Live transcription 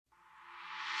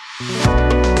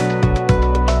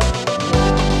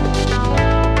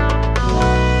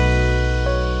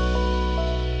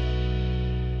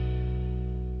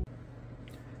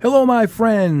Hello my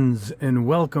friends, and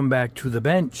welcome back to the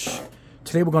bench.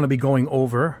 Today we're going to be going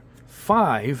over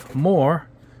 5 more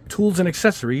tools and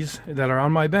accessories that are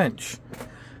on my bench.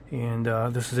 And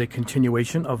this is a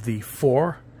continuation of the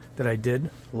 4 that I did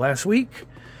last week.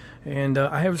 And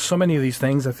I have so many of these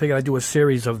things, I figured I'd do a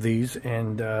series of these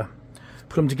and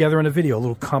put them together in a video, a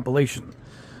little compilation.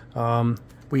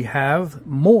 We have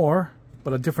more,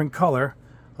 but a different color,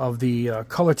 of the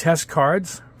color test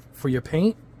cards for your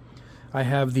paint. I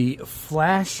have the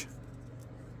Flash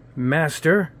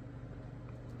Master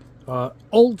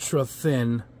ultra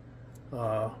thin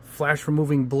flash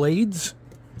removing blades,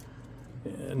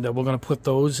 and we're going to put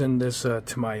those in this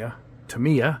Tamiya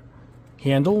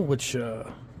handle, which I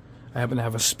happen to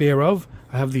have a spare of.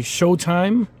 I have the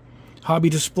Showtime hobby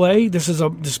display. This is a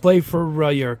display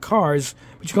for your cars,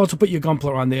 but you can also put your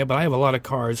Gunpla on there, but I have a lot of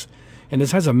cars, and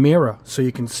this has a mirror so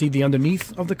you can see the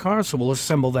underneath of the car, so we'll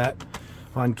assemble that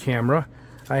on camera.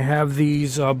 I have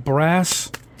these brass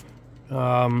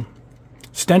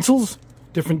stencils,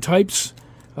 different types,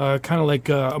 kind of like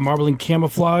a marbling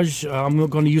camouflage. I'm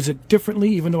going to use it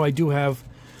differently, even though I do have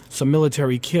some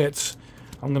military kits.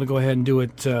 I'm going to go ahead and do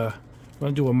it. I'm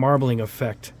going to do a marbling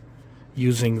effect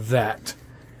using that.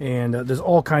 And there's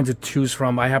all kinds of choose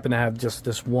from. I happen to have just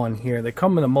this one here. They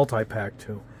come in a multi-pack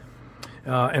too.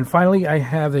 And finally, I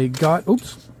have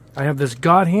I have this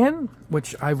God hand,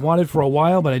 which I've wanted for a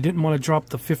while, but I didn't want to drop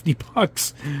the 50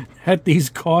 bucks at these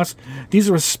costs. These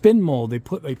are a spin mold. They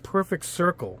put a perfect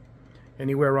circle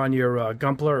anywhere on your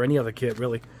Gunpla or any other kit,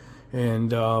 really.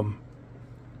 And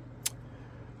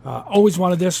always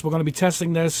wanted this. We're going to be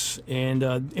testing this. And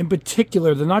in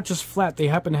particular, they're not just flat. They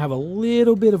happen to have a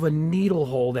little bit of a needle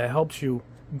hole that helps you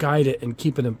guide it and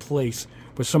keep it in place.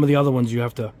 Where some of the other ones you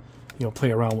have to,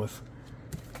 play around with.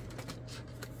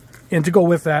 And to go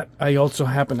with that, I also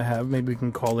happen to have, maybe we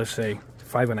can call this a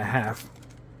 5.5,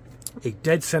 a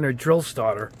dead center drill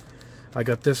starter. I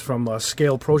got this from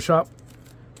Scale Pro Shop.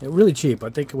 Really cheap. I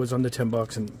think it was under 10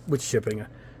 bucks and with shipping.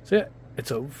 So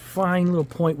it's a fine little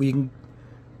point where you can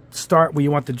start where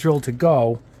you want the drill to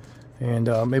go. And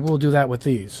maybe we'll do that with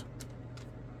these.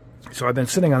 So I've been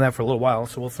sitting on that for a little while,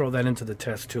 so we'll throw that into the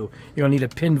test too. You're going to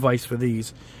need a pin vise for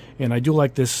these. And I do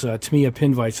like this Tamiya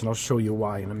pin vise, and I'll show you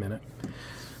why in a minute.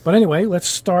 But anyway, let's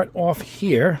start off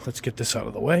here. Let's get this out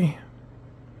of the way.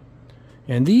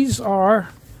 And these are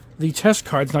the test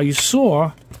cards. Now you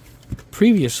saw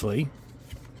previously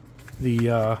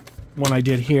the one I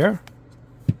did here.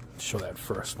 Let's show that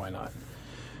first, why not?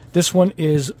 This one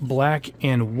is black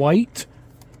and white,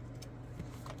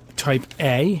 type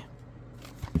A.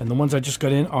 And the ones I just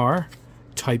got in are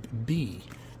type B.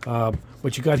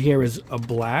 What you got here is a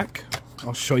black.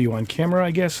 I'll show you on camera, I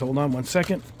guess. Hold on one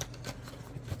second.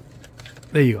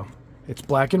 There you go. It's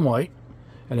black and white.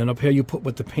 And then up here you put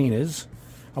what the paint is.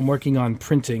 I'm working on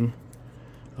printing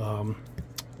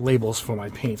labels for my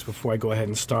paints before I go ahead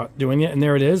and start doing it. And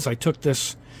there it is. I took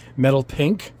this metal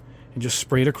pink and just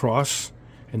sprayed across.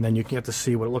 And then you get to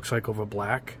see what it looks like over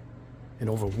black and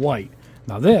over white.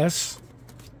 Now this,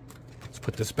 let's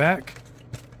put this back.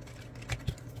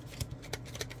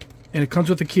 And it comes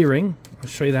with a key ring. I'll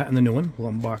show you that in the new one.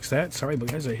 We'll unbox that. Sorry,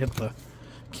 but guys, I hit the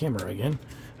camera again.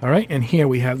 All right, and here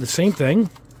we have the same thing.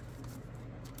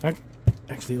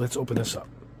 Actually, let's open this up.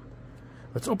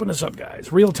 Let's open this up,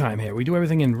 guys. Real time here. We do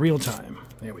everything in real time.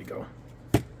 There we go.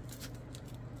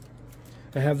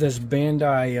 I have this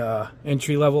Bandai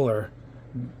entry level, or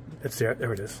it's there.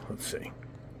 There it is. Let's see.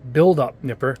 Build up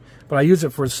nipper, but I use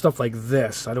it for stuff like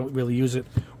this. I don't really use it.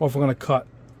 Or if we're going to cut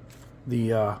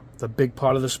the big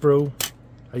part of the sprue,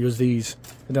 I use these,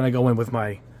 and then I go in with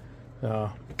my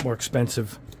more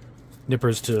expensive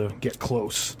nippers to get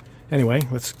close. Anyway,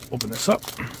 let's open this up.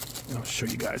 I'll show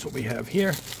you guys what we have here.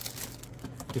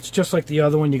 It's just like the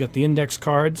other one. You got the index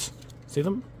cards. See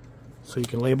them? So you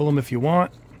can label them if you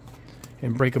want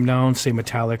and break them down, say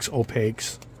metallics,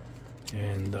 opaques,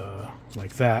 and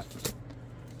like that.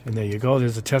 And there you go.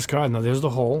 There's the test card. Now there's the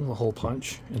hole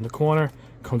punch in the corner.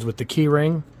 Comes with the key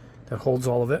ring that holds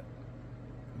all of it.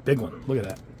 Big one. Look at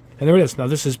that. And there it is. Now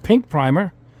this is pink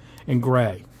primer and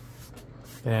gray.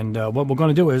 And what we're going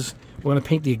to do is we're going to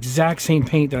paint the exact same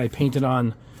paint that I painted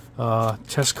on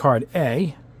test card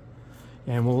A.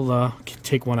 And we'll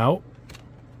take one out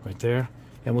right there.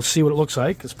 And we'll see what it looks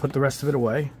like. Let's put the rest of it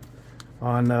away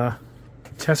on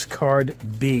test card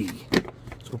B.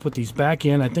 So we'll put these back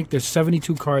in. I think there's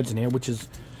 72 cards in here, which is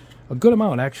a good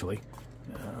amount, actually.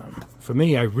 For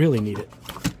me, I really need it.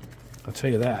 I'll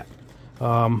tell you that.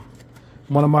 One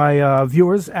of my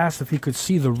viewers asked if he could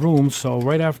see the room, so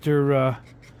right after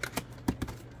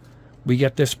we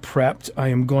get this prepped, I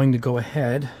am going to go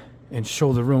ahead and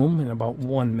show the room in about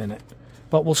 1 minute.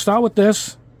 But we'll start with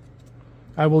this.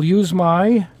 I will use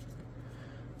my,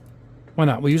 why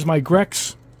not? We'll use my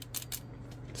Grex.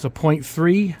 It's a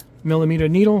 0.3 millimeter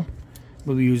needle.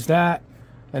 We'll use that.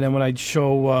 And then when I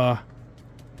show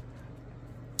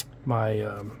my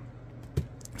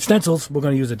stencils, we're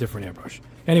going to use a different airbrush.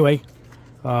 Anyway,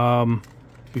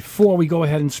 before we go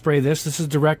ahead and spray this is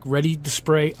direct, ready to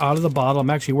spray out of the bottle. I'm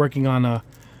actually working on a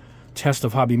test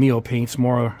of Hobby Mio paints.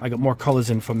 I got more colors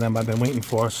in from them I've been waiting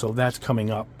for, so that's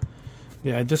coming up.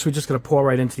 Yeah, this we're just going to pour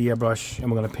right into the airbrush, and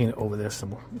we're going to paint it over this,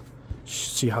 and we'll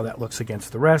see how that looks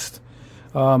against the rest.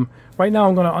 Right now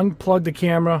I'm going to unplug the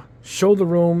camera, show the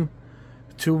room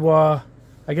to, I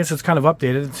guess it's kind of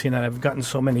updated, seeing that I've gotten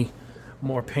so many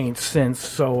more paints since.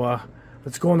 So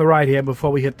let's go on the ride here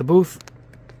before we hit the booth.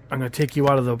 I'm going to take you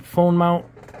out of the phone mount,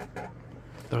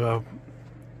 the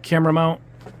camera mount,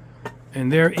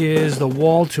 and there is the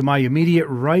wall to my immediate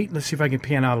right. Let's see if I can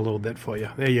pan out a little bit for you.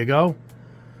 There you go.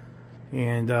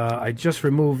 And I just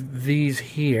removed these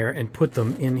here and put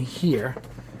them in here.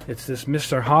 It's this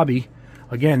Mr. Hobby.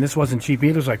 Again, this wasn't cheap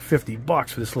either. It was like 50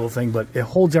 bucks for this little thing, but it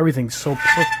holds everything so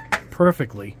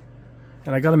perfectly.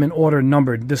 And I got them in order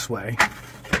numbered this way.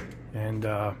 And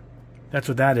that's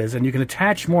what that is. And you can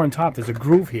attach more on top. There's a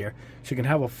groove here, so you can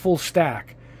have a full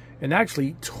stack. And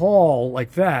actually, tall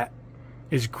like that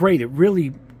is great. It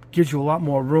really gives you a lot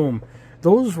more room.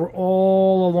 Those were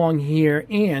all along here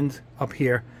and up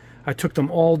here. I took them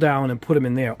all down and put them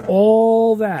in there.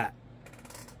 All that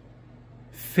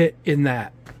fit in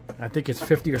that. I think it's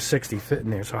 50 or 60 fit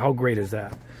in there. So how great is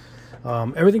that?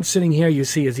 Everything sitting here you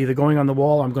see is either going on the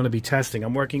wall or I'm going to be testing.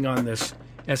 I'm working on this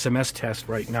SMS test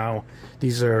right now.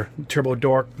 These are Turbo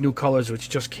Dork new colors which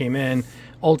just came in.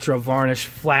 Ultra varnish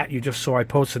flat. You just saw I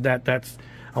posted that.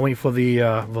 I'm waiting for the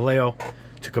Vallejo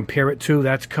to compare it to.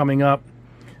 That's coming up.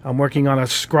 I'm working on a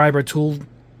scriber tool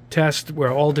test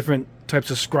where all different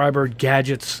types of scriber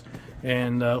gadgets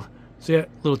and see it,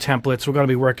 little templates. We're going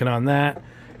to be working on that.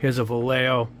 Here's a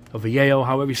Vallejo,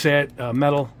 however you say it,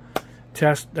 metal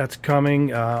test that's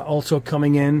coming. Also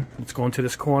coming in, it's going to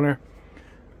this corner.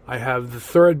 I have the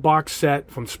third box set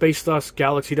from Space Dust,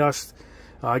 Galaxy Dust.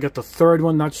 I got the third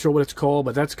one, not sure what it's called,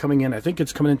 but that's coming in. I think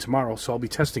it's coming in tomorrow, so I'll be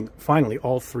testing finally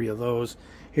all three of those.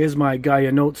 Here's my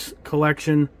Gaia Notes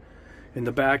collection. In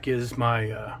the back is my,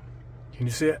 can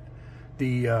you see it?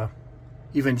 The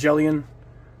Evangelion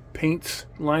paints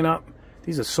lineup.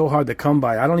 These are so hard to come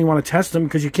by. I don't even want to test them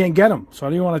because you can't get them. So I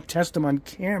don't even want to test them on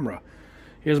camera.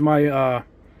 Here's my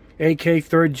AK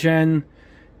 3rd Gen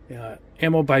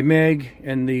ammo by Meg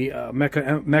and the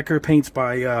Mecha paints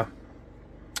by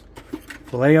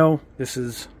Vallejo. This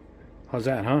is, how's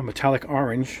that, huh? Metallic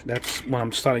orange. That's what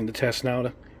I'm starting to test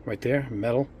now. Right there,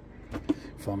 metal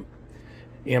from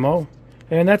ammo.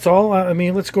 And that's all. I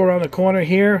mean, let's go around the corner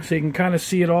here so you can kind of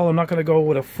see it all. I'm not going to go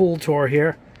with a full tour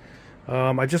here.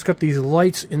 I just got these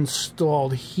lights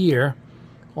installed here.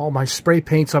 All my spray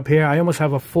paints up here. I almost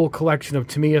have a full collection of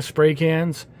Tamiya spray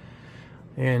cans.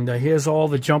 And here's all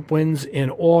the jump wins in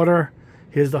order.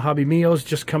 Here's the Hobby Mios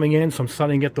just coming in, so I'm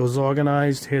starting to get those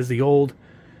organized. Here's the old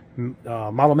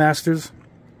Model Masters.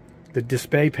 The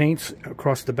display paints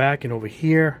across the back and over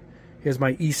here. Here's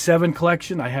my E7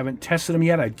 collection. I haven't tested them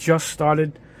yet. I just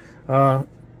started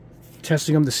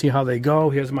testing them to see how they go.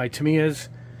 Here's my Tamiyas.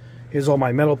 Here's all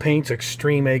my metal paints,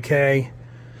 Extreme AK.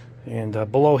 And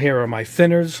below here are my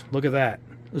thinners. Look at that.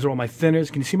 Those are all my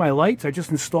thinners. Can you see my lights? I just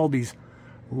installed these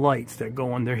lights that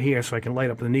go under here so I can light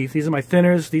up underneath. These are my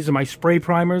thinners. These are my spray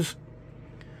primers.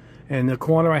 In the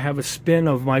corner I have a spin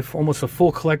of my almost a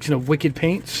full collection of Wicked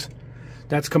paints.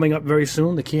 That's coming up very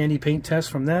soon. The candy paint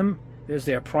test from them. There's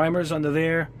their primers under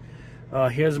there.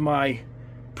 Here's my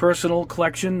personal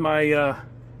collection, my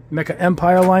Mecha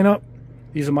Empire lineup.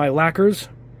 These are my lacquers.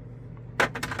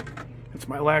 That's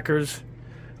my lacquers.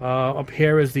 Up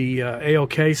here is the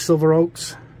AOK Silver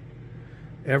Oaks.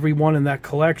 Every one in that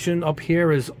collection. Up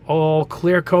here is all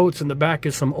clear coats. In the back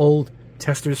is some old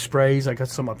tester sprays. I got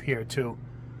some up here too.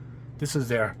 This is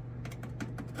their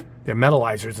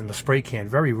metallizers in the spray can.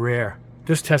 Very rare.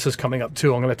 This test is coming up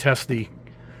too. I'm going to test the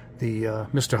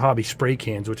Mr. Hobby spray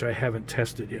cans, which I haven't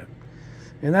tested yet.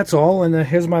 And that's all. And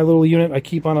here's my little unit I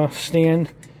keep on a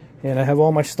stand. And I have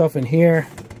all my stuff in here.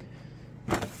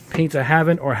 Paints I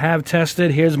haven't or have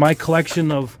tested. Here's my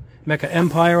collection of Mecha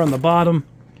Empire on the bottom.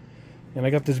 And I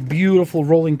got this beautiful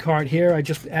rolling cart here I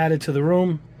just added to the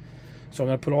room. So I'm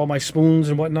going to put all my spoons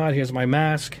and whatnot. Here's my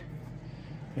mask.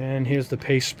 And here's the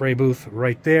paste spray booth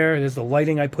right there. There's the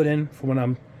lighting I put in for when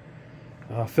I'm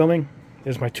filming.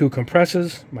 There's my two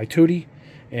compressors, my Tootie,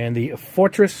 and the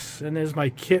Fortress. And there's my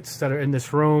kits that are in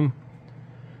this room.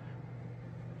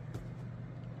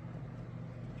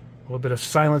 little bit of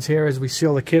silence here as we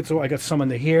seal the kits. Oh, I got some in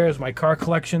the here. Is my car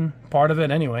collection, part of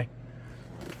it anyway.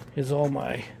 Here's all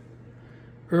my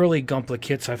early Gunpla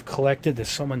kits I've collected. There's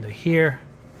some in the here.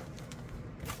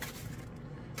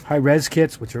 High-res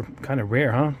kits, which are kind of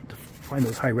rare, huh? To find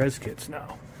those high-res kits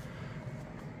now.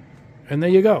 And there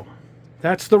you go.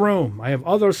 That's the room. I have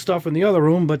other stuff in the other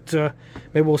room, but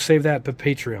maybe we'll save that for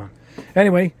Patreon.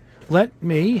 Anyway, let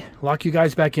me lock you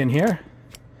guys back in here.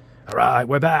 All right,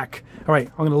 we're back. All right,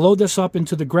 I'm going to load this up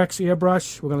into the Grex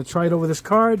airbrush. We're going to try it over this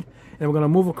card, and we're going to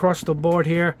move across the board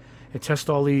here and test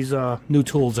all these new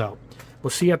tools out.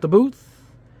 We'll see you at the booth,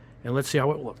 and let's see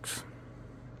how it looks.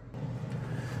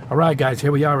 All right, guys,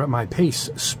 here we are at my Pace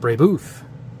spray booth.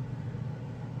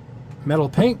 Metal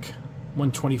pink,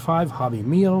 125 Hobby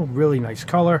Meal, really nice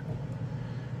color.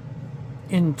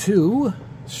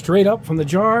 Straight up from the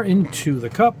jar into the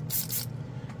cup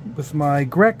with my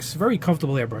Grex, very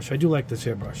comfortable airbrush. I do like this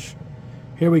airbrush.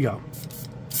 Here we go.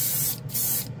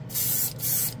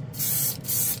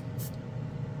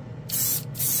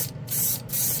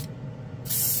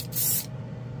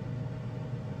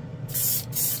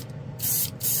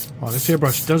 Wow, this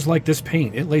airbrush does like this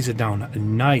paint. It lays it down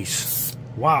nice.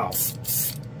 Wow. I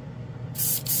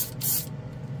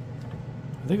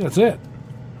think that's it.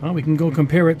 Well, we can go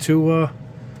compare it to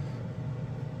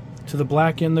the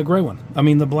black and the gray one. I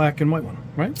mean, the black and white one,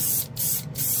 right?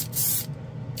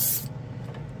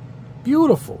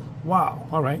 Beautiful. Wow.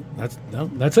 All right.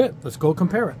 That's it. Let's go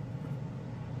compare it.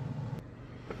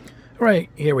 All right.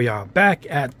 Here we are back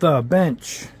at the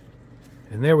bench.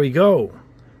 And there we go.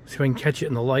 See if I can catch it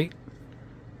in the light.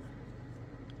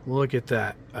 Look at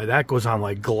that. That goes on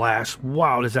like glass.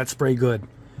 Wow. Does that spray good?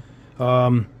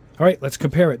 All right. Let's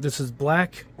compare it. This is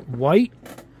black, white.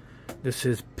 This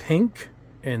is pink.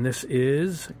 And this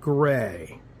is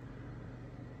gray.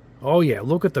 Oh, yeah.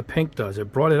 Look what the pink does.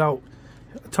 It brought it out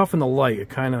tough in the light. It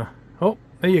kind of... Oh,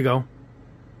 there you go.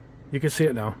 You can see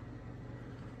it now.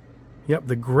 Yep,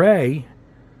 the gray,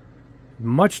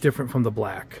 much different from the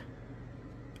black,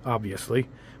 obviously.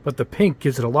 But the pink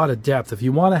gives it a lot of depth. If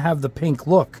you want to have the pink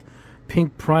look,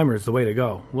 pink primer is the way to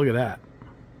go. Look at that.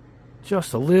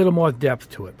 Just a little more depth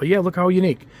to it. But yeah, look how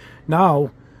unique.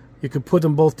 Now, you could put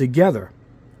them both together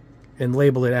and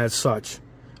label it as such,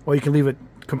 or you can leave it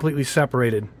completely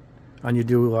separated on your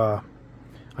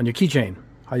keychain.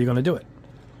 How you going to do it?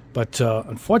 But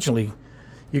unfortunately,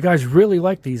 you guys really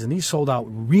like these, and these sold out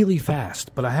really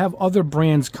fast. But I have other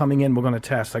brands coming in we're going to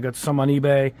test. I got some on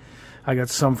eBay. I got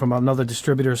some from another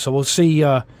distributor. So we'll see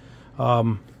how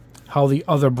the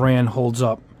other brand holds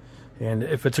up. And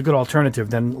if it's a good alternative,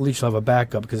 then at least you'll have a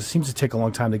backup, because it seems to take a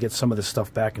long time to get some of this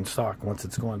stuff back in stock once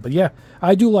it's gone. But yeah,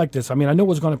 I do like this. I mean, I know it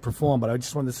was going to perform, but I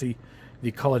just wanted to see the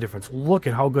color difference. Look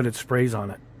at how good it sprays on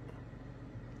it.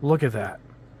 Look at that.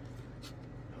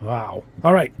 Wow.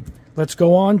 All right, let's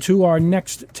go on to our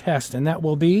next test, and that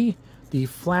will be the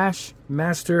Flash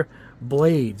Master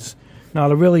Blades. Now,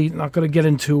 they're really not going to get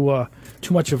into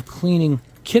too much of cleaning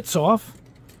kits off,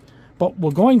 but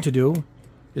what we're going to do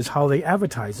is how they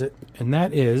advertise it, and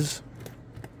that is,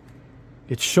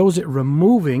 it shows it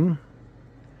removing.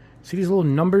 See these little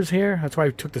numbers here? That's why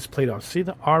I took this plate off. See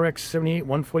the RX78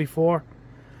 144?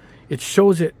 It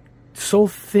shows it so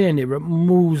thin it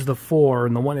removes the 4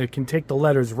 and the 1. It can take the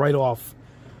letters right off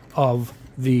of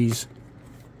these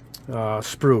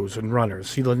sprues and runners.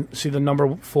 See the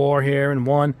number 4 here and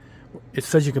 1? It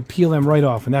says you can peel them right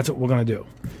off, and that's what we're going to do.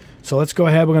 So let's go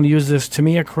ahead. We're going to use this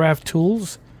Tamiya Craft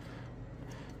Tools,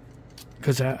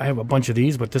 because I have a bunch of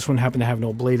these, but this one happened to have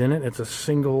no blade in it. It's a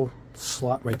single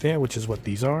slot right there, which is what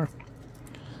these are.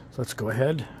 So let's go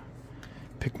ahead,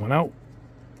 pick one out.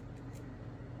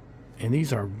 And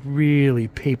these are really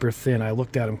paper thin. I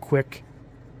looked at them quick.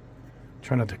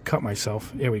 Try not to cut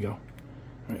myself. There we go. All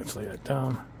right, let's lay that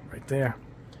down right there.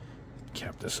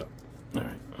 Cap this up. All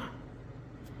right.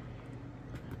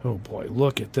 Oh boy,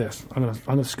 look at this. I'm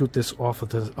gonna scoot this off of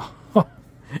the.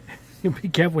 Be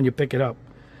careful when you pick it up.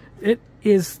 It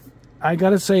is, I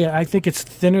gotta say, I think it's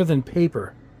thinner than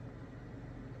paper.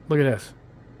 Look at this.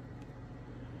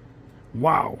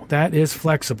 Wow, that is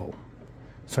flexible.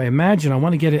 So I imagine I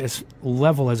want to get it as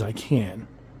level as I can.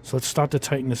 So let's start to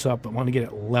tighten this up, but I want to get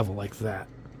it level like that.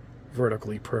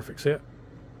 Vertically perfect. See it?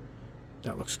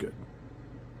 That looks good.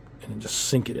 And then just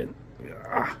sink it in.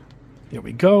 There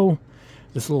we go.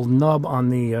 This little nub on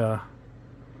the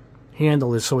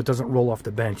handle is so it doesn't roll off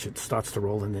the bench. It starts to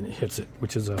roll and then it hits it,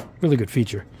 which is a really good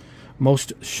feature.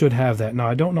 Most should have that. Now,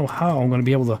 I don't know how I'm going to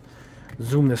be able to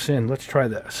zoom this in. Let's try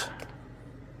this.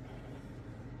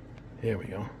 There we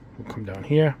go. We'll come down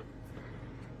here.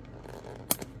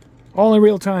 All in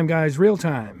real time, guys. Real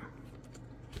time.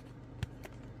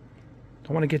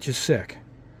 Don't want to get you sick.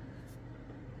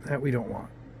 That we don't want.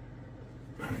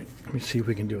 All right, let me see if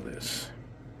we can do this.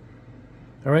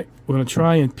 All right, we're going to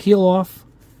try and peel off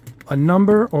a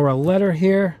number or a letter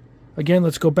here. Again,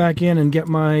 let's go back in and get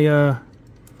my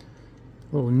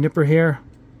little nipper here.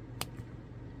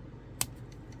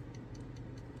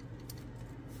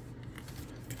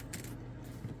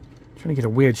 Trying to get a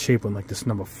weird shape one like this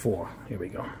number 4. Here we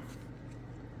go.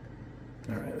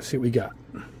 All right, let's see what we got.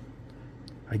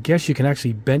 I guess you can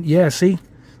actually bend. Yeah, see?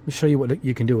 Let me show you what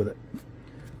you can do with it. I'm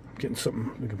getting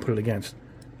something we can put it against.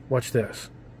 Watch this.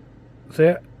 See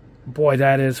it? Boy,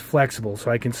 that is flexible.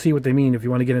 So I can see what they mean if you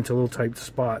want to get into little tight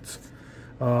spots.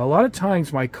 A lot of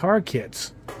times my car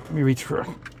kits, let me reach for it.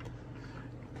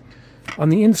 On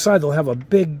the inside, they'll have a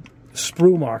big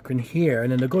sprue mark in here,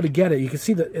 and then to go to get it, you can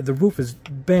see that the roof is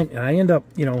bent, and I end up,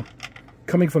 you know,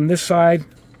 coming from this side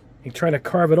and try to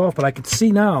carve it off, but I can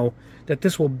see now that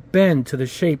this will bend to the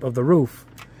shape of the roof.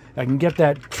 I can get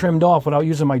that trimmed off without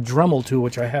using my Dremel tool,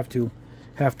 which I have to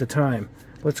half the time.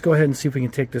 Let's go ahead and see if we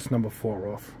can take this number 4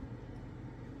 off.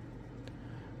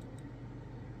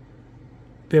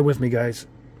 Bear with me, guys.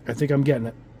 I think I'm getting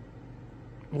it.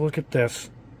 Look at this.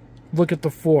 Look at the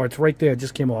 4. It's right there. It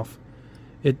just came off.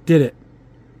 It did it.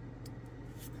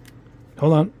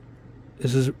 Hold on.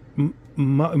 This is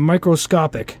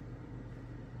microscopic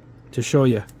to show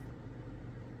you.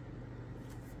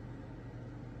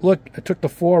 Look, I took the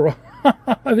 4 off.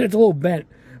 It's a little bent,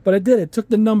 but I did it. Took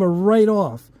the number right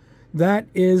off. That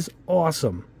is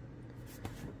awesome.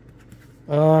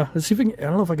 Let's see if we can, I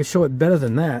don't know if I can show it better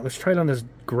than that. Let's try it on this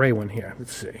gray one here.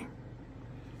 Let's see.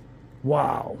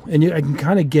 Wow. And I can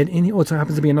kind of get in here. Oh, it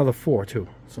happens to be another 4 too.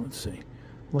 So let's see.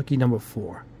 Lucky number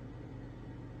 4.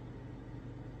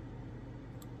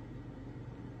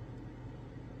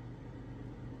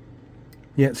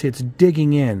 Yeah, see, it's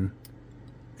digging in.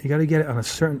 You got to get it on a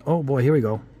certain... Oh, boy, here we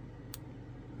go.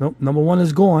 Nope, number 1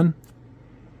 is gone.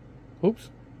 Oops.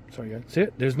 Sorry, guys. See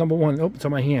it? There's number 1. Oh, it's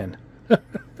on my hand.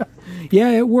 Yeah,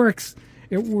 it works.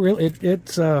 It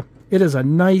is a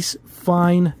nice,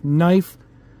 fine knife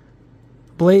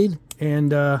blade,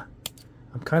 and I'm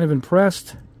kind of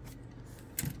impressed.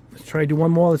 Let's try to do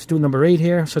one more. Let's do number 8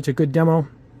 here. Such a good demo.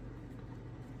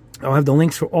 I'll have the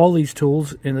links for all these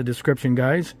tools in the description,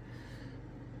 guys.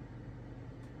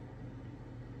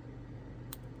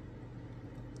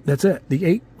 That's it. The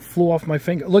 8 flew off my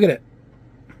finger. Look at it.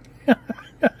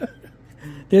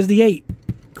 There's the 8.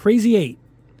 Crazy 8.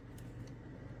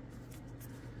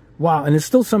 Wow, and there's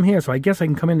still some here, so I guess I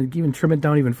can come in and even trim it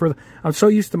down even further. I'm so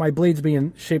used to my blades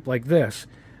being shaped like this,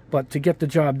 but to get the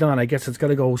job done, I guess it's got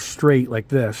to go straight like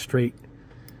this, straight.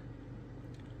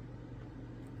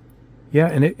 Yeah,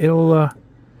 and it'll,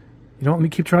 you know, let me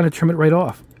keep trying to trim it right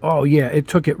off. Oh, yeah, it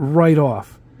took it right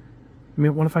off. I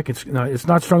mean, what if I could, no, it's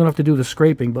not strong enough to do the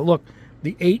scraping, but look,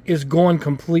 the 8 is gone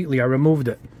completely. I removed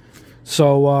it.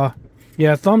 So,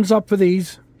 yeah, thumbs up for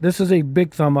these. This is a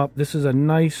big thumb up. This is a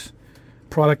nice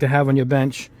product to have on your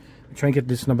bench. I'm trying to get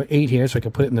this number 8 here so I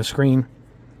can put it in the screen.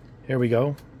 Here we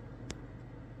go.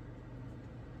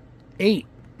 8.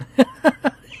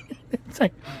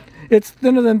 It's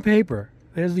thinner than paper.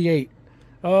 There's the 8.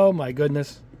 Oh my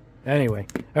goodness. Anyway,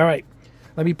 all right.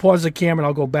 Let me pause the camera and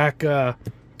I'll go back to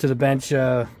the bench,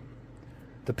 the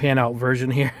pan out version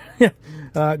here.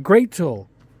 Great tool.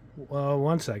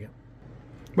 1 second.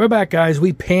 We're back, guys.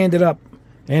 We panned it up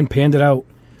and panned it out.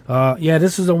 Yeah,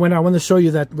 this is a winner. I want to show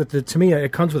you that with the Tamiya,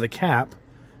 it comes with a cap,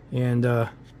 and it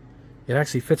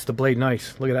actually fits the blade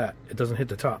nice. Look at that. It doesn't hit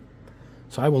the top.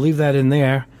 So I will leave that in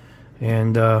there.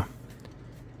 And, well,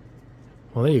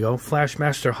 there you go.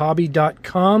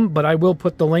 Flashmasterhobby.com, but I will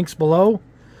put the links below.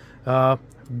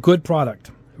 Good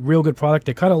product. Real good product.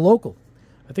 They're kind of local.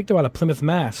 I think they're out of Plymouth,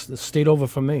 Mass. They stayed over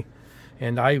from me.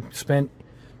 And I spent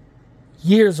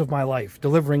years of my life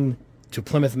delivering to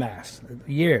Plymouth, Mass.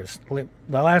 Years. The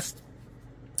last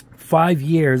 5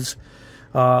 years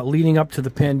leading up to the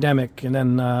pandemic, and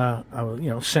then I was, you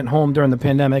know, sent home during the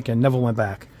pandemic and never went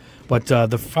back. But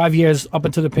the 5 years up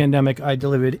until the pandemic, I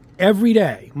delivered every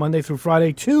day, Monday through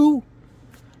Friday, to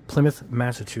Plymouth,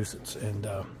 Massachusetts. And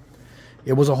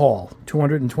it was a haul.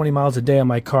 220 miles a day on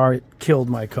my car. It killed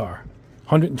my car.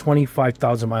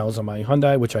 125,000 miles on my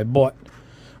Hyundai, which I bought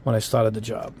when I started the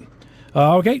job.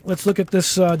 Okay, let's look at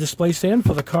this display stand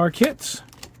for the car kits,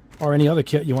 or any other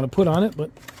kit you want to put on it,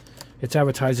 but it's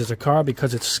advertised as a car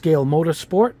because it's Scale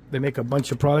Motorsport. They make a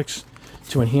bunch of products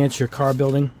to enhance your car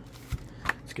building.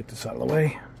 Let's get this out of the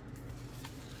way.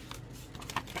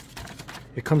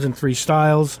 It comes in 3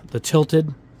 styles: the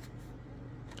tilted,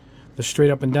 the straight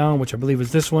up and down, which I believe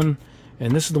is this one,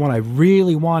 and this is the one I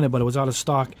really wanted, but it was out of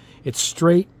stock. It's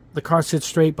straight the car sits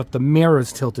straight, but the mirror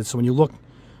is tilted. So when you look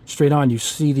straight on, you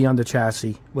see the under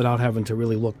chassis without having to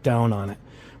really look down on it.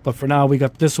 But for now, we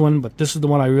got this one, but this is the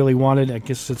one I really wanted. I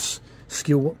guess it's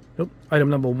SKU item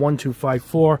number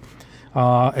 1254.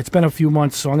 It's been a few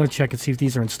months, so I'm going to check and see if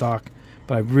these are in stock.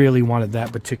 But I really wanted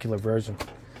that particular version.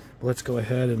 But let's go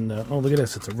ahead and... oh, look at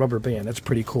this. It's a rubber band. That's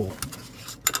pretty cool.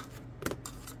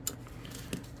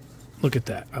 Look at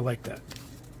that. I like that.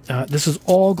 This is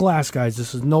all glass, guys.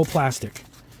 This is no plastic.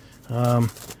 I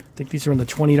think these are in the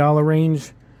 $20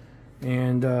 range.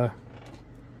 And I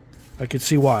could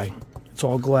see why. It's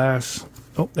all glass.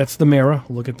 Oh, that's the mirror.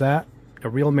 Look at that. A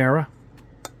real mirror.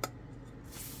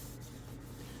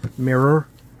 Mirror.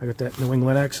 I got that New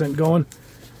England accent going.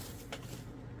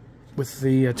 With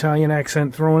the Italian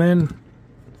accent thrown in.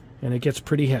 And it gets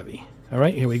pretty heavy.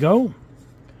 Alright, here we go.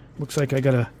 Looks like I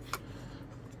gotta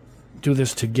do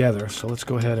this together. So let's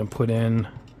go ahead and put in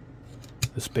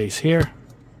this base here.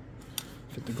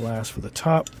 Get the glass for the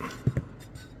top.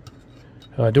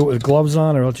 Do it with gloves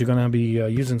on, or else you're going to be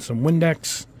using some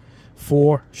Windex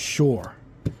for sure.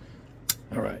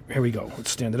 All right, here we go. Let's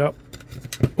stand it up.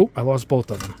 Oh, I lost both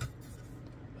of them.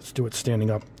 Let's do it standing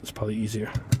up. It's probably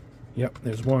easier. Yep,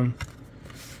 there's one.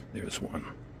 There's one.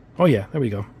 Oh, yeah, there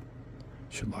we go.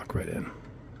 Should lock right in.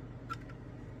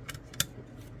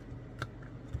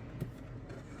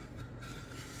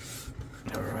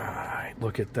 All right,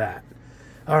 look at that.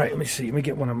 All right, let me see. Let me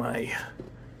get one of my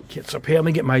kits up here. Let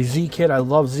me get my Z kit. I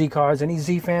love Z cars. Any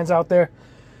Z fans out there?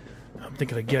 I'm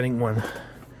thinking of getting one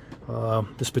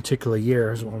this particular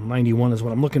year. Well, 91 is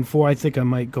what I'm looking for. I think I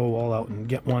might go all out and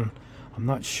get one. I'm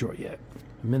not sure yet.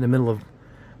 I'm in the middle of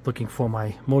looking for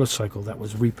my motorcycle that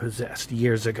was repossessed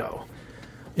years ago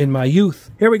in my youth.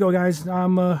 Here we go, guys.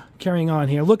 I'm carrying on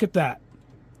here. Look at that.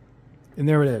 And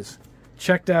there it is.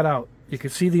 Check that out. You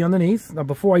can see the underneath. Now,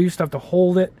 before I used to have to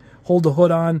hold the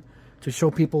hood on to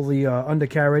show people the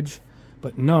undercarriage,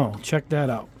 but no, check that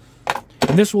out.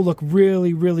 And this will look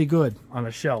really, really good on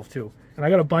a shelf too. And I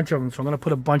got a bunch of them, so I'm going to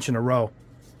put a bunch in a row.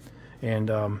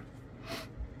 And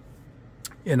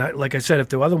like I said, if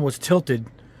the other one was tilted,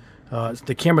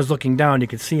 the camera's looking down, you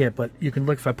can see it, but you can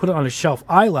look, if I put it on a shelf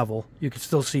eye level, you can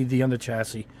still see the under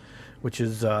chassis, which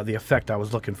is the effect I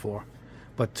was looking for.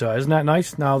 But isn't that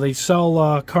nice? Now they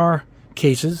sell car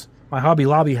cases. My Hobby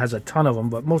Lobby has a ton of them,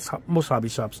 but most hobby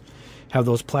shops have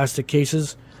those plastic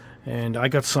cases. And I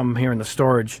got some here in the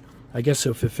storage. I guess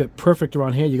if it fit perfect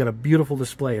around here, you got a beautiful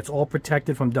display. It's all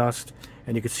protected from dust,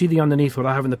 and you can see the underneath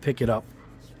without having to pick it up.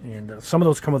 And some of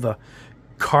those come with a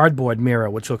cardboard mirror,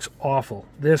 which looks awful.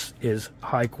 This is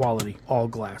high quality, all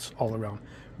glass, all around.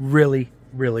 Really,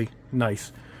 really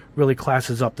nice. Really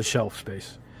classes up the shelf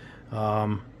space.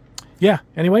 Yeah,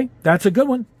 anyway, that's a good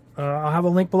one. I'll have a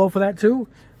link below for that too.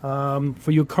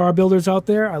 For you car builders out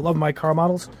there, I love my car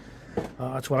models.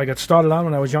 That's what I got started on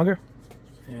when I was younger,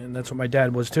 and that's what my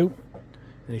dad was too.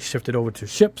 And he shifted over to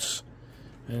ships,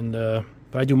 and but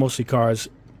I do mostly cars,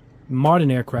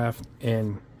 modern aircraft,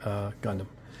 and Gundam.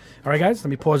 All right, guys, let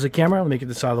me pause the camera. Let me get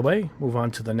this out of the way. Move on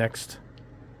to the next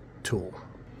tool.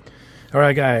 All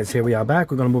right, guys, here we are back.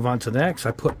 We're going to move on to the next.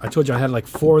 I told you I had like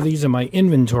 4 of these in my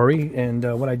inventory, and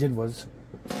what I did was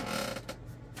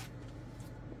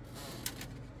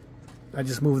I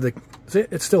just moved the... See,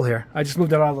 it's still here. I just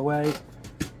moved it out of the way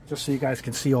just so you guys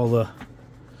can see all the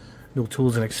new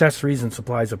tools and accessories and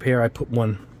supplies up here. I put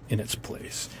one in its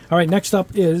place. All right, next up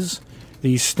is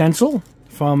the stencil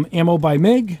from Ammo by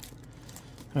MiG.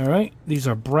 All right, these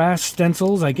are brass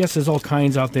stencils. I guess there's all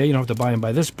kinds out there. You don't have to buy them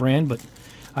by this brand, but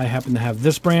I happen to have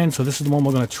this brand, so this is the one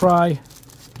we're going to try.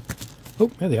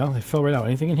 Oh, there they are. They fell right out.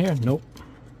 Anything in here? Nope.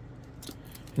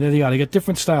 And there they are. They get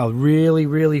different styles. Really,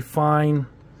 really fine.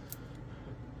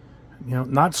 You know,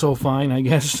 not so fine, I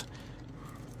guess.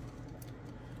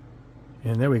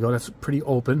 And there we go. That's pretty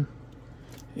open.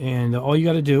 And all you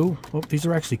got to do... Oh, these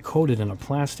are actually coated in a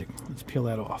plastic. Let's peel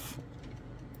that off.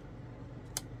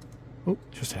 Oh,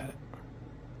 just had it.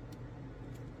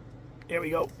 There we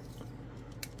go.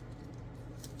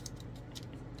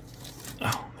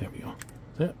 Oh, there we go.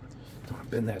 Don't want to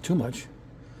bend that too much.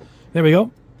 There we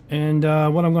go. And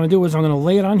what I'm going to do is I'm going to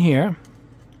lay it on here.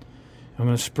 I'm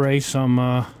going to spray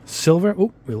some silver.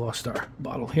 Oh, we lost our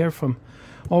bottle here from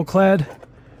All Clad.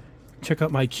 Check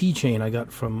out my keychain I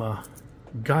got from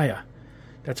Gaia.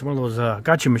 That's one of those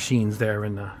gotcha machines there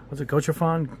in, what's it,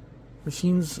 Gochafon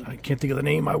machines? I can't think of the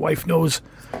name. My wife knows.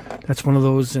 That's one of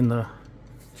those in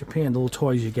Japan, the little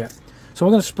toys you get. So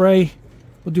I'm going to spray.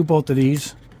 We'll do both of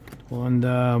these. And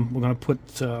we're going to put,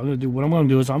 what I'm going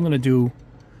to do is I'm going to do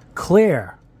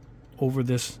clear over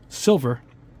this silver.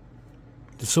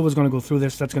 The silver's going to go through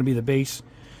this. That's going to be the base.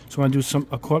 So I'm going to do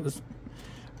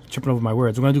tripping over my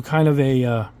words. We're going to do kind of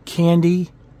a candy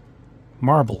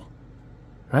marble.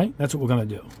 Right? That's what we're going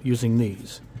to do using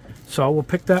these. So we'll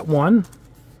pick that one.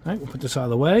 Right? We'll put this out of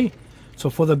the way. So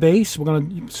for the base, we're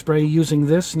going to spray using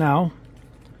this now.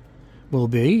 Will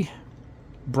be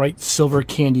bright silver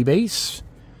candy base.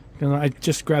 I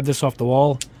just grabbed this off the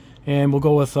wall. And we'll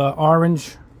go with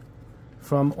orange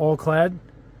from All Clad.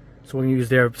 So we're going to use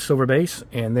their silver base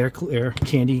and their clear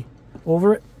candy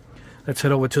over it. Let's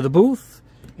head over to the booth.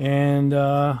 And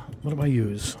what do I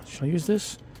use? Should I use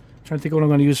this? I'm trying to think what I'm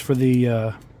going to use for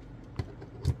the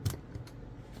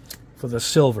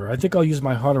silver. I think I'll use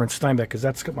my Harder and Steinbeck because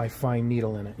that's got my fine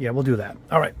needle in it. Yeah, we'll do that.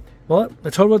 All right. Well,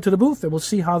 let's head over to the booth and we'll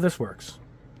see how this works.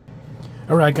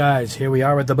 All right, guys. Here we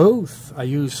are at the booth. I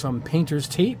used some painter's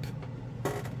tape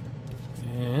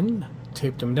and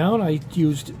taped them down. I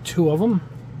used 2 of them.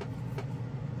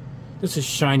 This is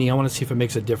shiny. I want to see if it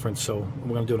makes a difference, so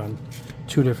we're going to do it on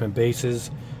 2 different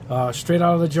bases. Straight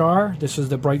out of the jar, this is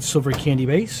the bright silver candy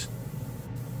base.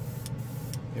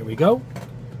 There we go.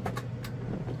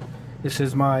 This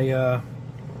is my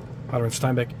Harder and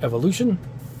Steinbeck Evolution.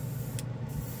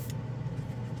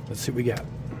 Let's see what we got.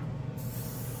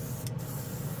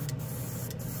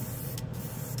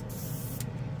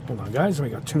 Hold on, guys. We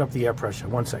got to turn up the air pressure.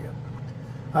 1 second.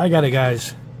 I got it,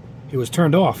 guys. It was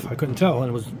turned off. I couldn't tell, and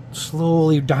it was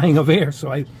slowly dying of air,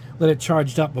 so I let it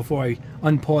charged up before I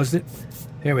unpaused it.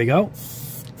 There we go.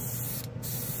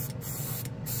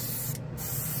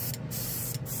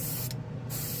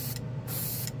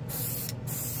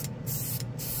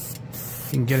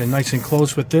 You can get it nice and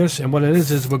close with this, and what it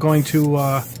is we're going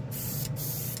to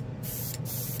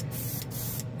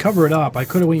cover it up. I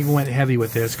could have even went heavy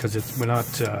with this because we're not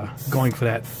going for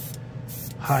that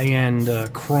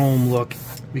high-end chrome look.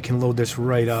 We can load this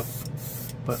right up,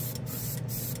 but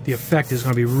the effect is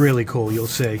going to be really cool, you'll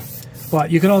see. But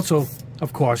you can also,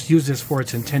 of course, use this for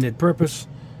its intended purpose,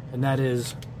 and that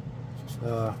is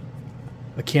a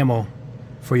camo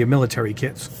for your military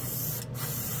kits.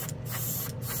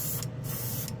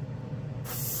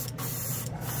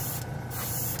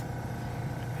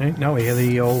 Okay, now we hear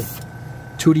the old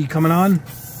tootie coming on.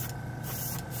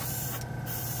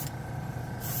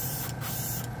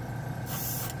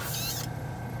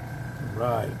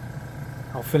 Right.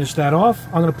 I'll finish that off.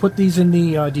 I'm going to put these in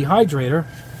the dehydrator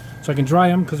so I can dry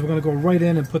them, because we're going to go right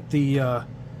in and put the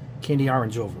candy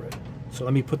orange over it. So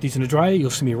let me put these in the dryer. You'll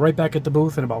see me right back at the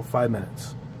booth in about 5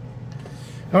 minutes.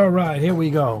 Alright, here we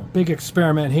go. Big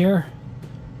experiment here.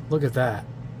 Look at that.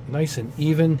 Nice and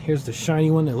even. Here's the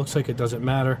shiny one. It looks like it doesn't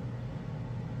matter.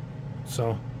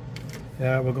 So,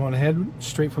 we're going ahead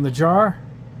straight from the jar.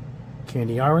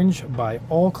 Candy orange by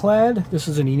All Clad. This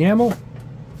is an enamel.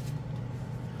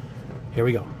 Here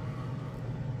we go.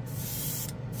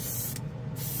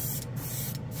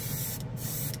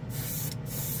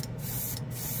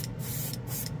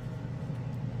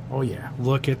 Oh yeah,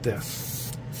 look at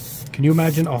this. Can you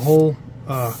imagine a whole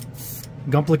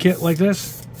Gunpla kit like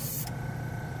this?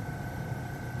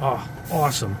 Oh,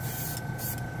 awesome.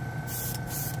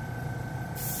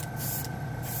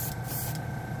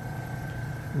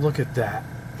 Look at that.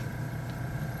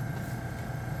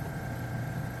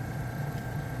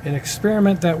 An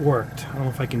experiment that worked. I don't know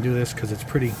if I can do this because it's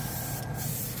pretty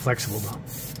flexible though.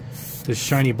 This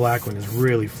shiny black one is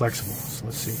really flexible. So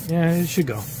let's see. Yeah, it should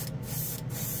go.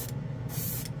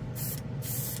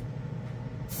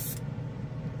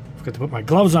 Forgot to put my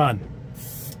gloves on.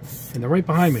 And they're right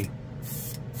behind me.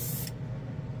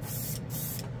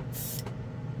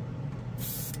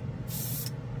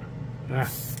 Ah,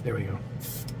 there we go.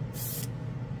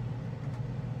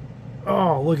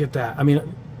 Oh, look at that. I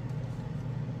mean,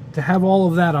 to have all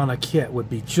of that on a kit would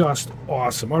be just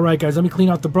awesome. All right, guys, let me clean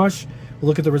out the brush. We'll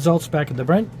look at the results back at the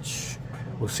bench.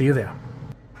 We'll see you there.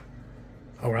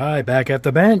 All right, back at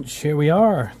the bench. Here we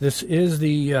are. This is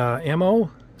the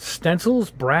ammo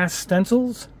stencils, brass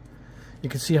stencils. You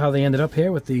can see how they ended up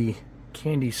here with the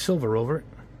candy silver over it.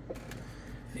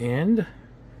 And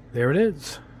there it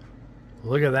is.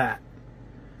 Look at that.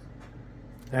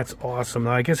 That's awesome.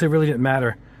 Now, I guess it really didn't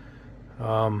matter.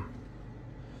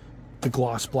 The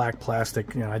gloss black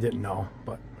plastic, you know, I didn't know,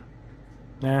 but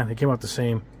yeah, they came out the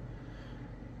same.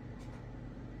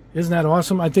 Isn't that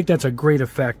awesome? I think that's a great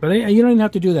effect. But you don't even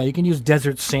have to do that. You can use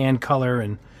desert sand color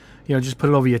and, you know, just put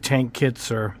it over your tank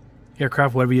kits or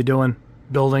aircraft, whatever you're doing,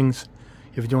 buildings,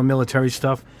 if you're doing military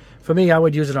stuff. For me, I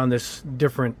would use it on this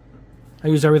different. I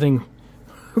use everything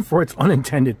for its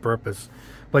unintended purpose.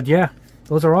 But yeah,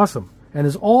 those are awesome. And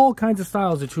there's all kinds of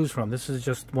styles to choose from. This is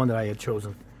just one that I had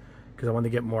chosen because I wanted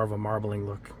to get more of a marbling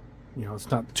look. You know, it's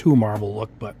not too marble look,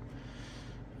 but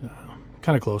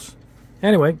kind of close.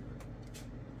 Anyway,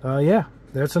 yeah,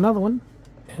 there's another one.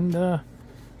 And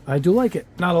I do like it.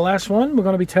 Now the last one we're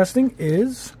going to be testing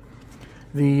is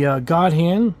the God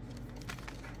Hand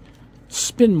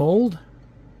spin mold.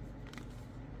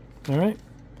 Alright.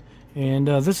 And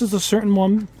this is a certain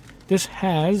one. This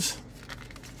has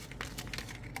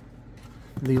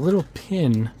the little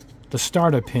pin, the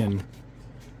starter pin.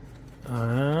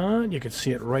 You can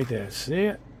see it right there. See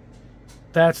it?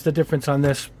 That's the difference on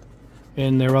this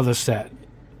and their other set.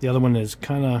 The other one is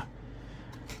kind of,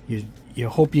 you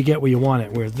hope you get where you want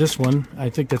it. Where this one, I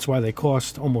think that's why they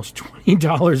cost almost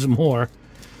 $20 more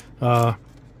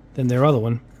than their other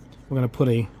one. We're going to put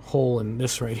a hole in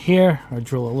this right here. I'll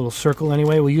drill a little circle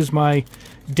anyway. We'll use my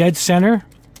dead center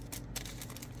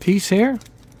piece here.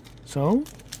 So,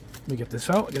 let me get this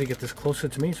out. I got to get this closer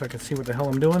to me so I can see what the hell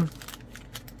I'm doing.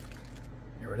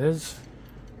 There it is.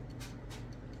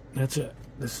 That's it.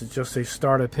 This is just a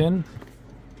starter pin.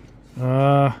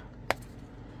 Do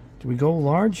we go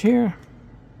large here?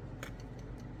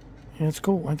 Yeah, let's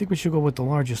go. I think we should go with the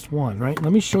largest one, right?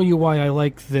 Let me show you why I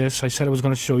like this. I said I was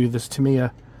going to show you this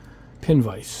Tamiya pin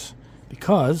vise.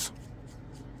 Because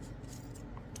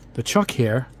the chuck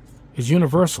here is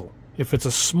universal. If it's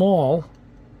a small,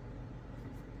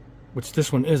 which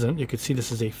this one isn't, you can see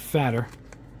this is a fatter.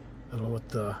 I don't know what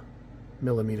the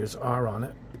millimeters are on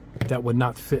it. That would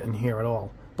not fit in here at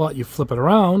all. But you flip it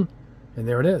around, and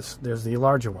there it is. There's the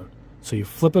larger one. So you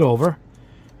flip it over,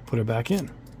 put it back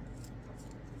in.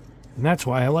 And that's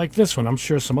why I like this one. I'm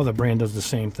sure some other brand does the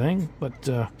same thing, but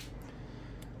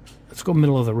let's go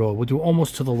middle of the road. We'll do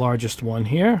almost to the largest one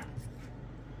here.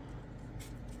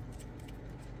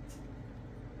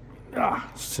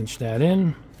 Cinch that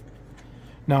in.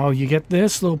 Now you get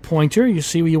this little pointer. You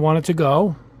see where you want it to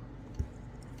go.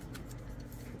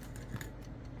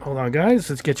 Hold on, guys.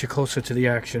 Let's get you closer to the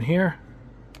action here.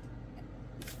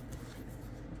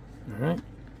 Alright.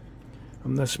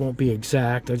 This won't be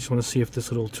exact. I just want to see if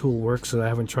this little tool works, so I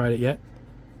haven't tried it yet.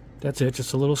 That's it.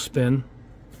 Just a little spin.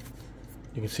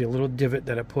 You can see a little divot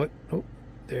that I put. Oh,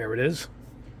 there it is.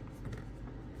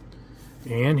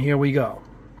 And here we go.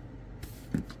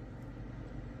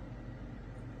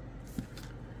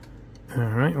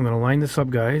 Alright, I'm going to line this up,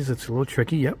 guys. It's a little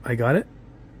tricky. Yep, I got it.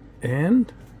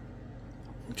 And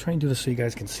I'll try and do this so you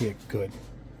guys can see it good.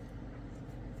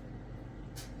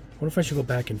 What if I should go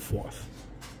back and forth?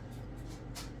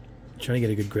 I'm trying to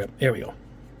get a good grip. There we go.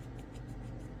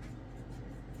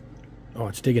 Oh,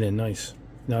 it's digging in nice.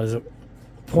 Now there's a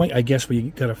point, I guess, where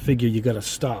you got to figure you got to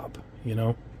stop, you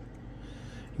know?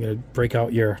 You got to break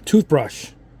out your toothbrush.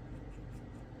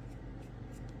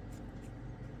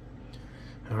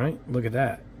 All right, look at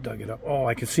that. Dug it up. Oh,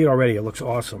 I can see it already. It looks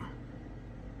awesome.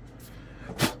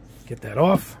 Get that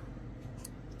off.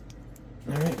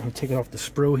 All right, I'm taking off the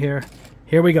sprue here.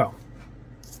 Here we go.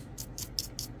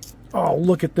 Oh,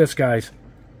 look at this, guys.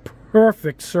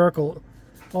 Perfect circle.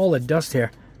 All the dust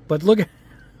here. But look at...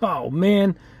 Oh,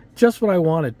 man. Just what I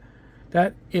wanted.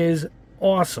 That is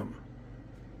awesome.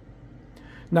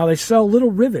 Now, they sell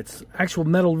little rivets. Actual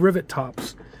metal rivet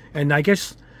tops. And I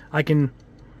guess I can...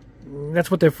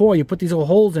 That's what they're for. You put these little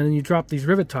holes in and you drop these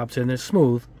rivet tops in. They're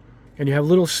smooth. And you have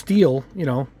little steel, you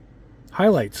know,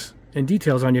 highlights and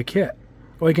details on your kit.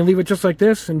 Or you can leave it just like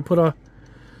this and put a...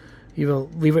 Either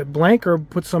leave it blank or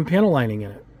put some panel lining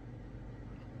in it.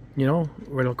 You know,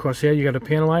 right across here, you got a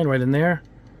panel line right in there.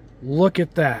 Look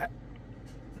at that.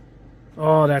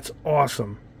 Oh, that's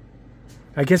awesome.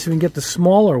 I guess if you can get the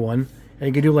smaller one, and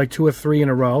you can do like 2 or 3 in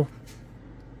a row.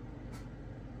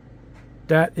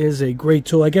 That is a great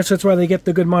tool. I guess that's why they get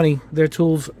the good money. Their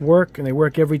tools work, and they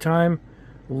work every time.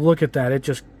 Look at that. It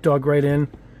just dug right in.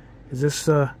 Is this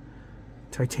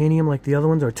titanium like the other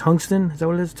ones? Or tungsten? Is that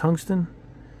what it is? Tungsten?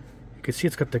 You can see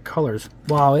it's got the colors.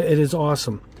 Wow, it is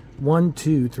awesome. 1,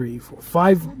 2, 3, 4,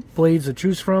 5 blades to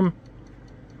choose from.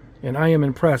 And I am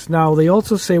impressed. Now, they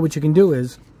also say what you can do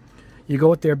is you go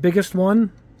with their biggest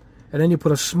one, and then you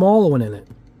put a smaller one in it.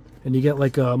 And you get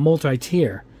like a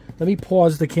multi-tier. Let me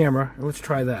pause the camera, and let's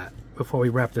try that before we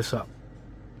wrap this up.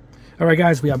 Alright,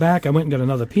 guys, we are back. I went and got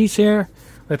another piece here.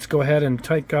 Let's go ahead and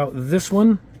take out this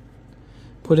one.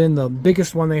 Put in the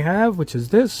biggest one they have, which is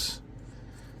this.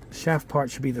 The shaft part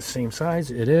should be the same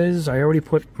size. It is. I already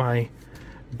put my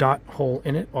dot hole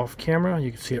in it off camera.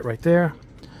 You can see it right there.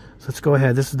 So let's go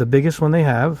ahead. This is the biggest one they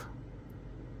have.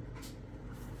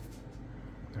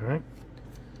 Alright.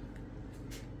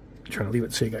 Trying to leave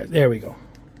it so you guys. There we go.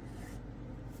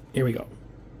 Here we go.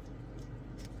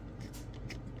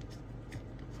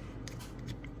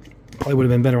 Probably would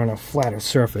have been better on a flatter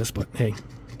surface, but hey,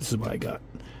 this is what I got.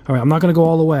 Alright, I'm not going to go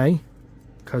all the way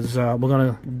because we're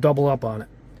going to double up on it.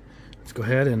 Let's go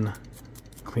ahead and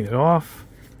clean it off.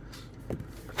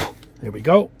 There we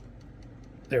go.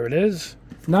 There it is.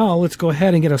 Now let's go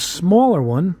ahead and get a smaller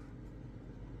one.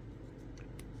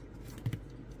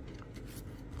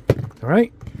 All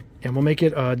right, and we'll make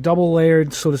it a double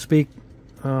layered, so to speak,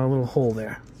 little hole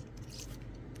there.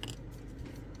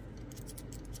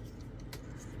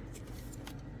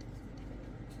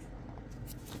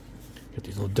 Get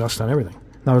these little dust on everything.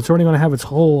 Now it's already going to have its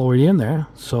hole already in there,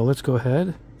 so let's go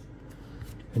ahead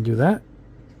and do that.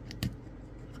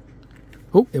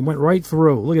 Oh, it went right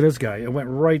through. Look at this guy. It went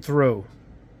right through.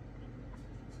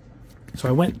 So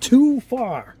I went too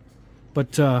far.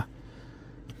 But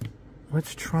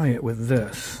let's try it with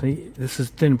this. See, this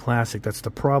is thin plastic. That's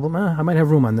the problem. I might have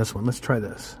room on this one. Let's try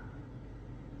this.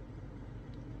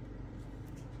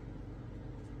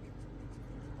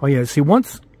 Oh yeah, see,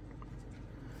 once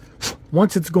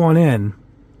it's gone in,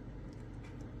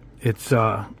 it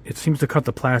seems to cut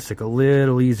the plastic a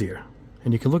little easier.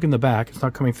 And you can look in the back. It's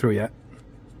not coming through yet.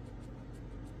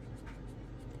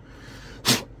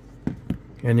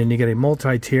 And then you get a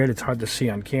multi-tiered. It's hard to see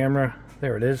on camera.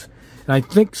 There it is. And I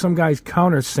think some guys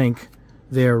countersink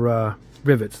their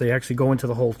rivets. They actually go into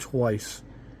the hole twice,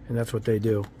 and that's what they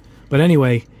do. But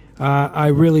anyway, I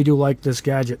really do like this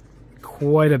gadget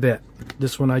quite a bit.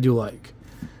 This one I do like.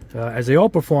 As they all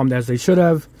performed as they should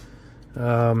have.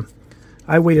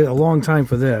 I waited a long time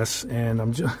for this, and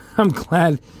I'm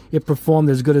glad it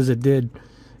performed as good as it did.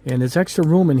 And there's extra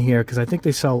room in here because I think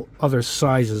they sell other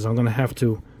sizes. I'm going to have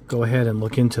to go ahead and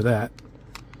look into that.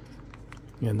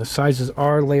 And the sizes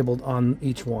are labeled on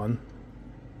each one.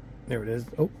 There it is.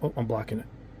 Oh, I'm blocking it.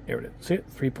 There it is. See it?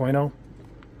 3.0.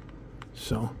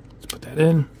 So let's put that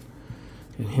in.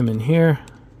 And him in here.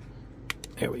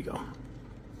 There we go.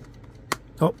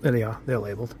 Oh, there they are. They're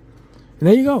labeled. And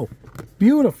there you go.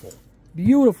 Beautiful.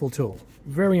 Beautiful tool.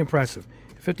 Very impressive.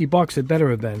 50 bucks it better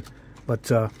have been. But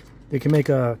they can make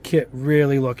a kit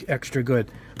really look extra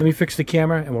good. Let me fix the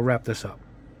camera and we'll wrap this up.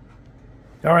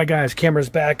 Alright guys, camera's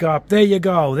back up. There you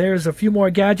go. There's a few more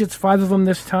gadgets, 5 of them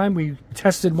this time. We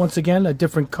tested once again a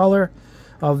different color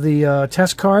of the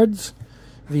test cards.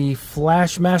 The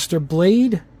Flashmaster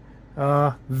Blade,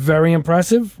 very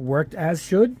impressive, worked as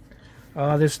should.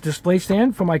 This display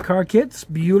stand for my car kits,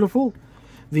 beautiful.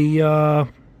 The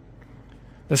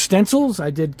stencils, I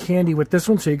did candy with this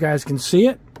one so you guys can see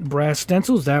it. Brass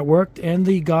stencils, that worked. And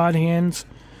the God Hands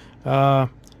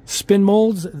spin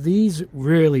molds, these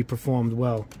really performed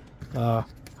well.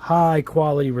 High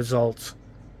quality results.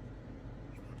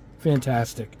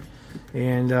 Fantastic.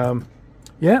 And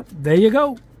yeah, there you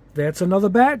go. That's another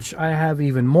batch. I have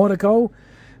even more to go.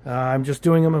 I'm just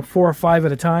doing them 4 or 5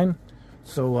 at a time.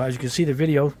 So as you can see the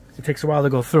video, it takes a while to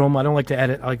go through them. I don't like to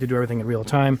edit. I like to do everything in real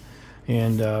time.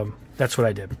 And that's what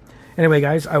I did. Anyway,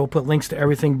 guys, I will put links to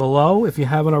everything below. If you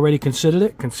haven't already considered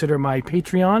it, consider my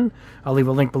Patreon. I'll leave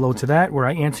a link below to that where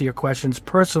I answer your questions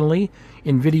personally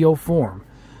in video form.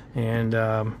 And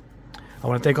I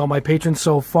want to thank all my patrons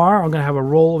so far. I'm going to have a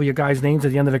roll of your guys' names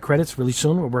at the end of the credits really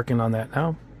soon. We're working on that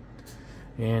now.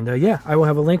 And yeah, I will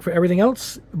have a link for everything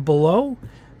else below.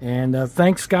 And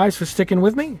thanks, guys, for sticking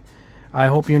with me. I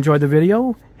hope you enjoyed the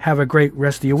video. Have a great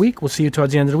rest of your week. We'll see you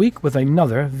towards the end of the week with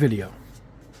another video.